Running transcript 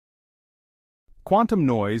Quantum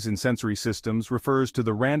noise in sensory systems refers to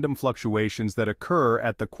the random fluctuations that occur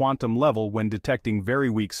at the quantum level when detecting very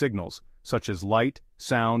weak signals, such as light,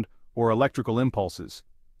 sound, or electrical impulses.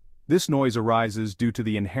 This noise arises due to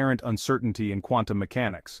the inherent uncertainty in quantum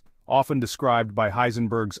mechanics, often described by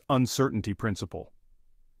Heisenberg's uncertainty principle.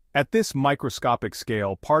 At this microscopic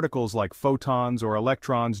scale, particles like photons or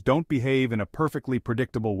electrons don't behave in a perfectly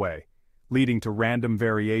predictable way, leading to random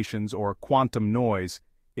variations or quantum noise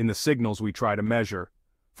in the signals we try to measure.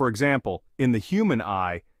 For example, in the human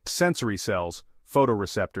eye, sensory cells,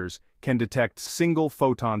 photoreceptors, can detect single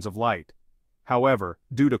photons of light. However,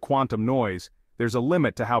 due to quantum noise, there's a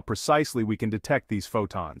limit to how precisely we can detect these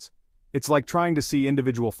photons. It's like trying to see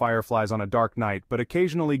individual fireflies on a dark night but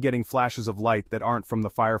occasionally getting flashes of light that aren't from the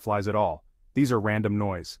fireflies at all. These are random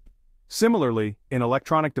noise. Similarly, in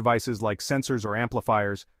electronic devices like sensors or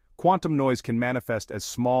amplifiers, quantum noise can manifest as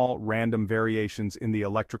small, random variations in the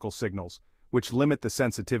electrical signals, which limit the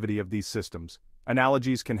sensitivity of these systems.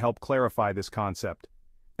 Analogies can help clarify this concept.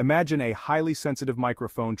 Imagine a highly sensitive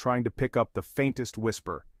microphone trying to pick up the faintest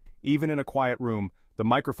whisper. Even in a quiet room, the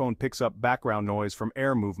microphone picks up background noise from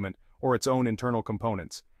air movement or its own internal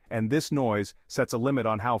components, and this noise sets a limit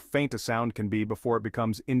on how faint a sound can be before it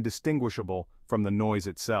becomes indistinguishable from the noise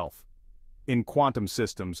itself. In quantum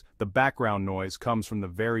systems, the background noise comes from the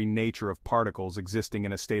very nature of particles existing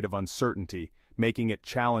in a state of uncertainty, making it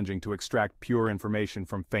challenging to extract pure information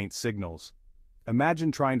from faint signals.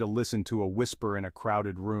 Imagine trying to listen to a whisper in a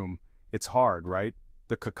crowded room. It's hard, right?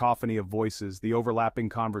 The cacophony of voices, the overlapping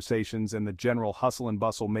conversations, and the general hustle and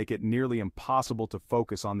bustle make it nearly impossible to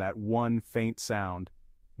focus on that one faint sound.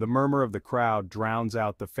 The murmur of the crowd drowns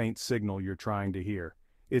out the faint signal you're trying to hear.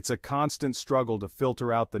 It's a constant struggle to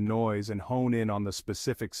filter out the noise and hone in on the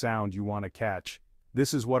specific sound you want to catch.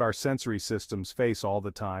 This is what our sensory systems face all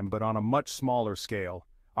the time, but on a much smaller scale.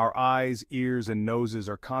 Our eyes, ears, and noses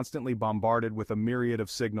are constantly bombarded with a myriad of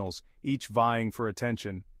signals, each vying for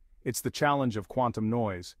attention. It's the challenge of quantum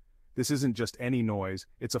noise. This isn't just any noise,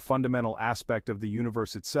 it's a fundamental aspect of the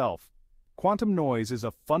universe itself. Quantum noise is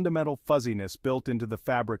a fundamental fuzziness built into the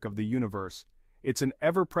fabric of the universe. It's an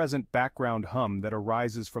ever-present background hum that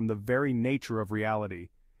arises from the very nature of reality.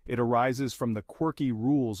 It arises from the quirky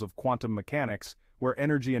rules of quantum mechanics, where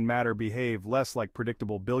energy and matter behave less like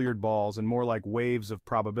predictable billiard balls and more like waves of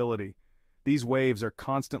probability. These waves are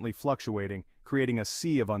constantly fluctuating, creating a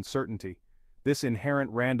sea of uncertainty. This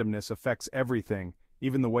inherent randomness affects everything,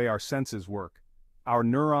 even the way our senses work. Our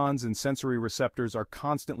neurons and sensory receptors are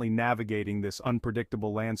constantly navigating this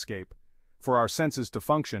unpredictable landscape. For our senses to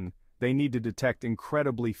function, they need to detect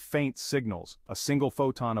incredibly faint signals, a single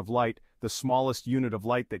photon of light, the smallest unit of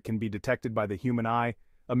light that can be detected by the human eye,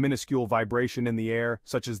 a minuscule vibration in the air,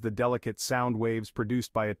 such as the delicate sound waves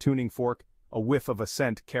produced by a tuning fork, a whiff of a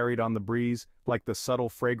scent carried on the breeze, like the subtle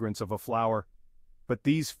fragrance of a flower. But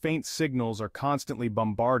these faint signals are constantly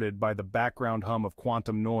bombarded by the background hum of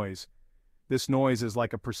quantum noise. This noise is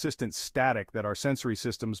like a persistent static that our sensory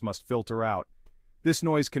systems must filter out. This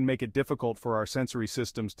noise can make it difficult for our sensory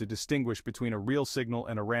systems to distinguish between a real signal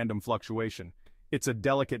and a random fluctuation. It's a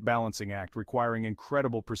delicate balancing act requiring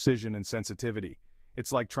incredible precision and sensitivity.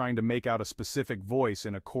 It's like trying to make out a specific voice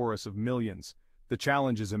in a chorus of millions. The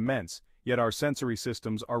challenge is immense, yet our sensory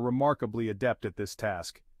systems are remarkably adept at this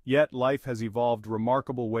task. Yet life has evolved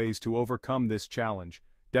remarkable ways to overcome this challenge,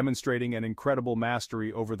 demonstrating an incredible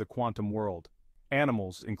mastery over the quantum world.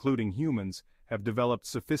 Animals, including humans, have developed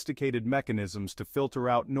sophisticated mechanisms to filter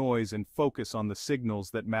out noise and focus on the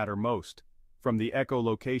signals that matter most. From the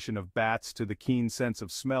echolocation of bats to the keen sense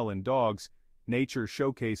of smell in dogs, nature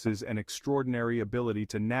showcases an extraordinary ability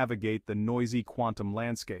to navigate the noisy quantum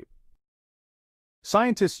landscape.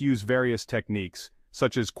 Scientists use various techniques,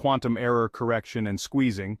 such as quantum error correction and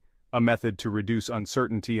squeezing, a method to reduce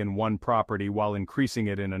uncertainty in one property while increasing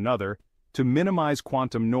it in another, to minimize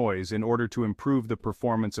quantum noise in order to improve the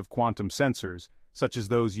performance of quantum sensors, such as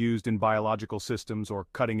those used in biological systems or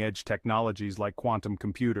cutting-edge technologies like quantum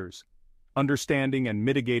computers. Understanding and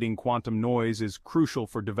mitigating quantum noise is crucial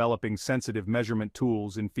for developing sensitive measurement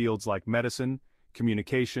tools in fields like medicine,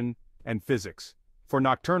 communication, and physics. For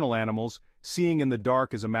nocturnal animals, seeing in the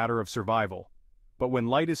dark is a matter of survival. But when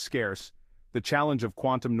light is scarce, the challenge of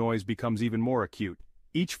quantum noise becomes even more acute.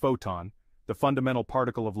 Each photon, the fundamental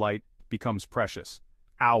particle of light, becomes precious.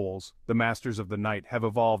 Owls, the masters of the night, have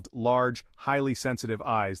evolved large, highly sensitive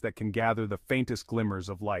eyes that can gather the faintest glimmers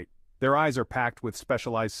of light. Their eyes are packed with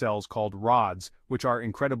specialized cells called rods, which are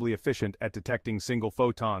incredibly efficient at detecting single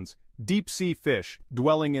photons. Deep-sea fish,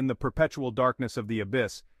 dwelling in the perpetual darkness of the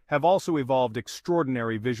abyss, have also evolved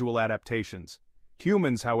extraordinary visual adaptations.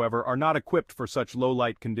 Humans, however, are not equipped for such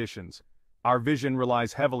low-light conditions. Our vision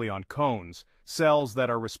relies heavily on cones, cells that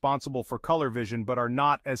are responsible for color vision but are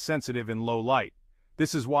not as sensitive in low light.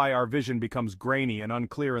 This is why our vision becomes grainy and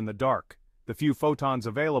unclear in the dark. The few photons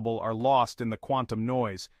available are lost in the quantum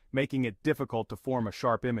noise, making it difficult to form a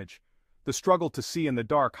sharp image. The struggle to see in the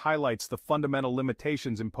dark highlights the fundamental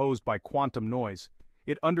limitations imposed by quantum noise.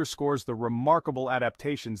 It underscores the remarkable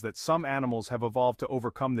adaptations that some animals have evolved to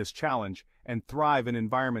overcome this challenge and thrive in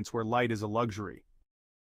environments where light is a luxury.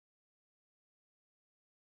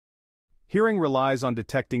 Hearing relies on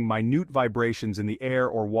detecting minute vibrations in the air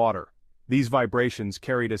or water. These vibrations,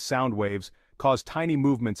 carried as sound waves, cause tiny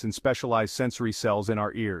movements in specialized sensory cells in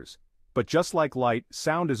our ears. But just like light,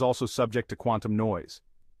 sound is also subject to quantum noise.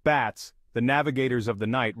 Bats, the navigators of the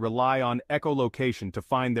night, rely on echolocation to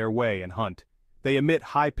find their way and hunt. They emit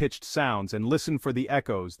high-pitched sounds and listen for the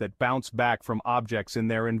echoes that bounce back from objects in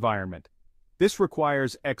their environment. This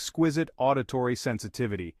requires exquisite auditory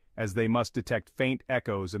sensitivity, as they must detect faint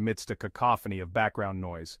echoes amidst a cacophony of background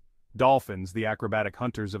noise. Dolphins, the acrobatic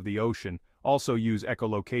hunters of the ocean, also use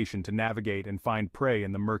echolocation to navigate and find prey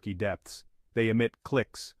in the murky depths. They emit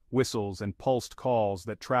clicks, whistles, and pulsed calls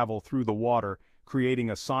that travel through the water, creating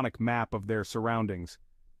a sonic map of their surroundings.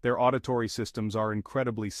 Their auditory systems are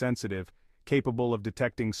incredibly sensitive, capable of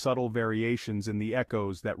detecting subtle variations in the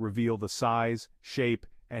echoes that reveal the size, shape,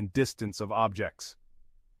 and distance of objects.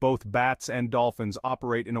 Both bats and dolphins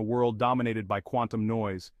operate in a world dominated by quantum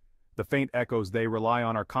noise. The faint echoes they rely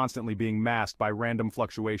on are constantly being masked by random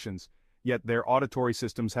fluctuations, yet their auditory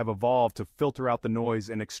systems have evolved to filter out the noise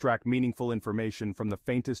and extract meaningful information from the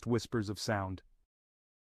faintest whispers of sound.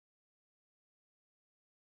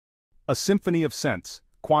 A symphony of sense,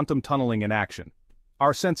 quantum tunneling in action.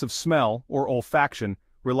 Our sense of smell, or olfaction,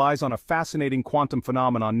 relies on a fascinating quantum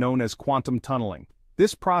phenomenon known as quantum tunneling.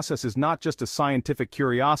 This process is not just a scientific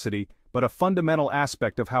curiosity, but a fundamental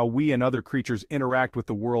aspect of how we and other creatures interact with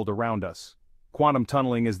the world around us. Quantum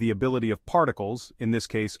tunneling is the ability of particles, in this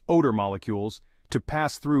case odor molecules, to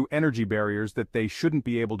pass through energy barriers that they shouldn't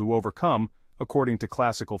be able to overcome, according to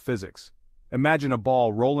classical physics. Imagine a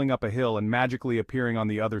ball rolling up a hill and magically appearing on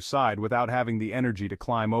the other side without having the energy to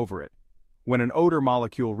climb over it. When an odor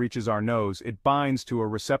molecule reaches our nose, it binds to a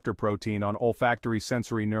receptor protein on olfactory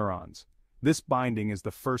sensory neurons. This binding is the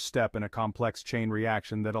first step in a complex chain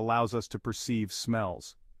reaction that allows us to perceive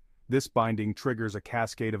smells. This binding triggers a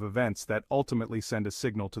cascade of events that ultimately send a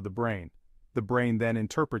signal to the brain. The brain then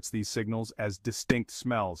interprets these signals as distinct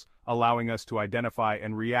smells, allowing us to identify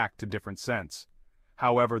and react to different scents.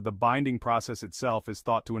 However, the binding process itself is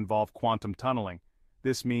thought to involve quantum tunneling.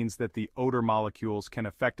 This means that the odor molecules can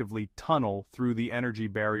effectively tunnel through the energy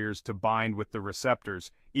barriers to bind with the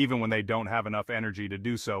receptors, even when they don't have enough energy to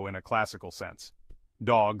do so in a classical sense.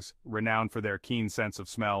 Dogs, renowned for their keen sense of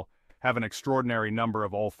smell, have an extraordinary number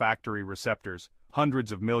of olfactory receptors,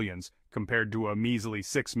 hundreds of millions, compared to a measly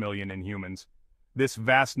 6 million in humans. This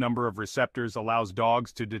vast number of receptors allows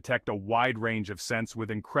dogs to detect a wide range of scents with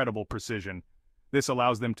incredible precision. This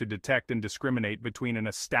allows them to detect and discriminate between an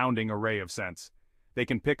astounding array of scents. They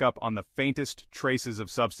can pick up on the faintest traces of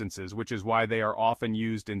substances, which is why they are often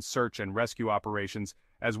used in search and rescue operations,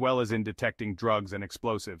 as well as in detecting drugs and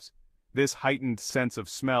explosives. This heightened sense of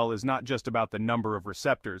smell is not just about the number of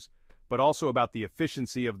receptors, but also about the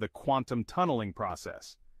efficiency of the quantum tunneling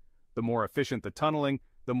process. The more efficient the tunneling,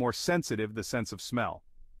 the more sensitive the sense of smell.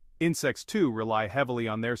 Insects, too, rely heavily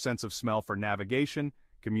on their sense of smell for navigation,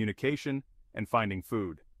 communication, and finding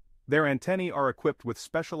food. Their antennae are equipped with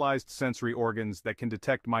specialized sensory organs that can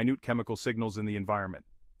detect minute chemical signals in the environment.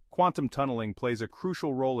 Quantum tunneling plays a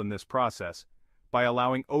crucial role in this process by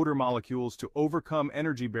allowing odor molecules to overcome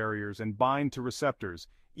energy barriers and bind to receptors,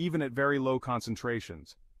 even at very low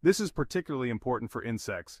concentrations. This is particularly important for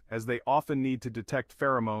insects, as they often need to detect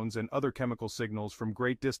pheromones and other chemical signals from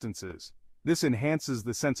great distances. This enhances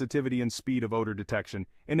the sensitivity and speed of odor detection,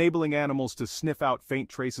 enabling animals to sniff out faint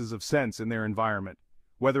traces of scents in their environment.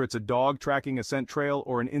 Whether it's a dog tracking a scent trail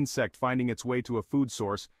or an insect finding its way to a food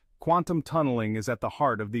source, quantum tunneling is at the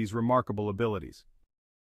heart of these remarkable abilities.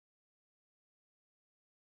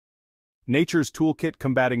 Nature's toolkit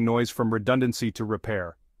combating noise from redundancy to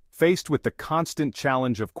repair. Faced with the constant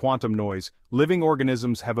challenge of quantum noise, living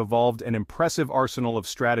organisms have evolved an impressive arsenal of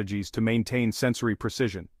strategies to maintain sensory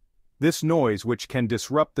precision. This noise, which can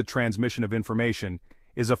disrupt the transmission of information,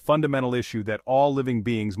 is a fundamental issue that all living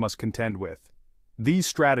beings must contend with. These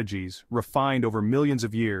strategies, refined over millions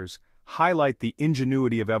of years, highlight the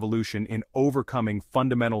ingenuity of evolution in overcoming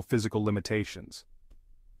fundamental physical limitations.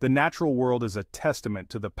 The natural world is a testament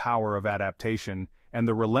to the power of adaptation and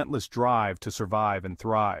the relentless drive to survive and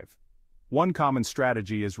thrive. One common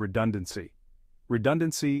strategy is redundancy.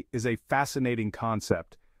 Redundancy is a fascinating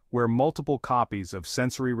concept where multiple copies of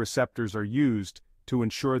sensory receptors are used to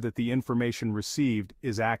ensure that the information received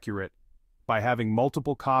is accurate. By having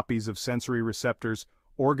multiple copies of sensory receptors,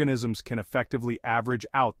 organisms can effectively average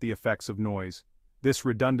out the effects of noise. This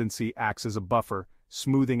redundancy acts as a buffer,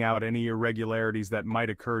 smoothing out any irregularities that might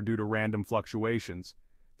occur due to random fluctuations.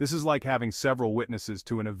 This is like having several witnesses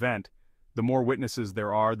to an event. The more witnesses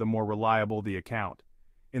there are, the more reliable the account.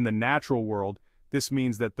 In the natural world, this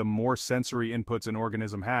means that the more sensory inputs an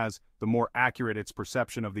organism has, the more accurate its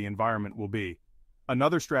perception of the environment will be.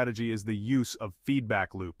 Another strategy is the use of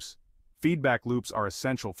feedback loops. Feedback loops are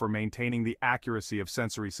essential for maintaining the accuracy of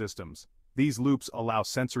sensory systems. These loops allow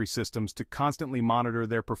sensory systems to constantly monitor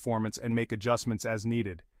their performance and make adjustments as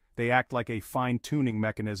needed. They act like a fine-tuning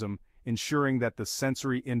mechanism, ensuring that the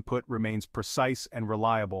sensory input remains precise and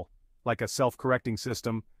reliable. Like a self-correcting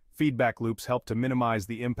system, feedback loops help to minimize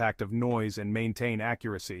the impact of noise and maintain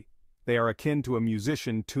accuracy. They are akin to a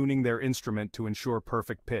musician tuning their instrument to ensure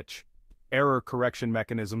perfect pitch. Error correction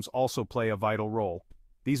mechanisms also play a vital role.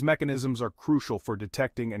 These mechanisms are crucial for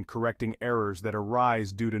detecting and correcting errors that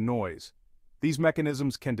arise due to noise. These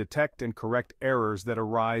mechanisms can detect and correct errors that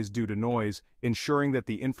arise due to noise, ensuring that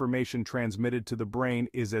the information transmitted to the brain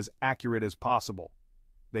is as accurate as possible.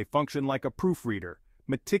 They function like a proofreader,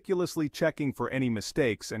 meticulously checking for any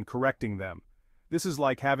mistakes and correcting them. This is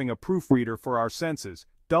like having a proofreader for our senses,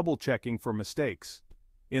 double-checking for mistakes.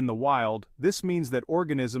 In the wild, this means that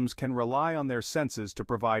organisms can rely on their senses to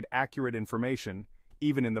provide accurate information,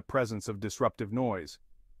 even in the presence of disruptive noise.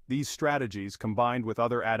 These strategies, combined with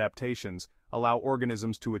other adaptations, allow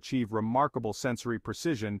organisms to achieve remarkable sensory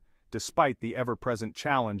precision despite the ever-present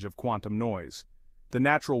challenge of quantum noise. The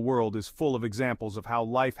natural world is full of examples of how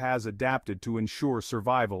life has adapted to ensure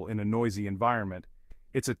survival in a noisy environment.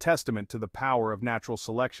 It's a testament to the power of natural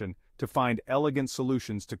selection to find elegant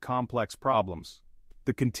solutions to complex problems.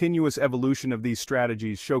 The continuous evolution of these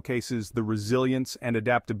strategies showcases the resilience and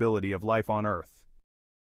adaptability of life on Earth.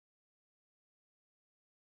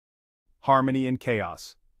 Harmony and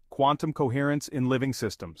chaos. Quantum coherence in living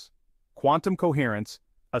systems. Quantum coherence,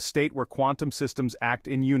 a state where quantum systems act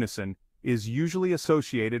in unison, is usually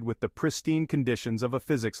associated with the pristine conditions of a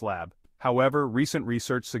physics lab. However, recent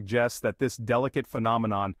research suggests that this delicate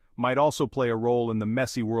phenomenon might also play a role in the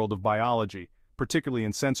messy world of biology, particularly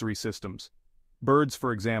in sensory systems. Birds,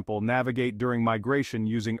 for example, navigate during migration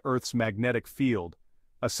using Earth's magnetic field,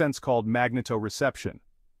 a sense called magnetoreception.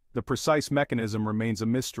 The precise mechanism remains a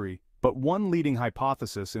mystery, but one leading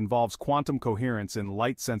hypothesis involves quantum coherence in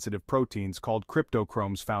light-sensitive proteins called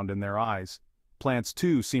cryptochromes found in their eyes. Plants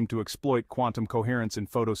too seem to exploit quantum coherence in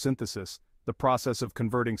photosynthesis, the process of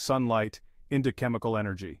converting sunlight into chemical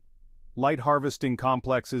energy. Light harvesting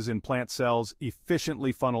complexes in plant cells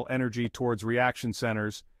efficiently funnel energy towards reaction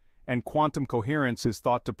centers, and quantum coherence is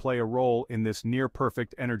thought to play a role in this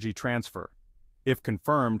near-perfect energy transfer. If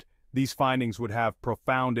confirmed, these findings would have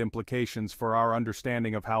profound implications for our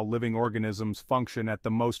understanding of how living organisms function at the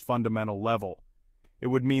most fundamental level. It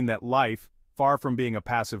would mean that life, far from being a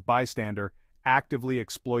passive bystander, actively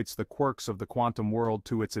exploits the quirks of the quantum world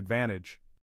to its advantage.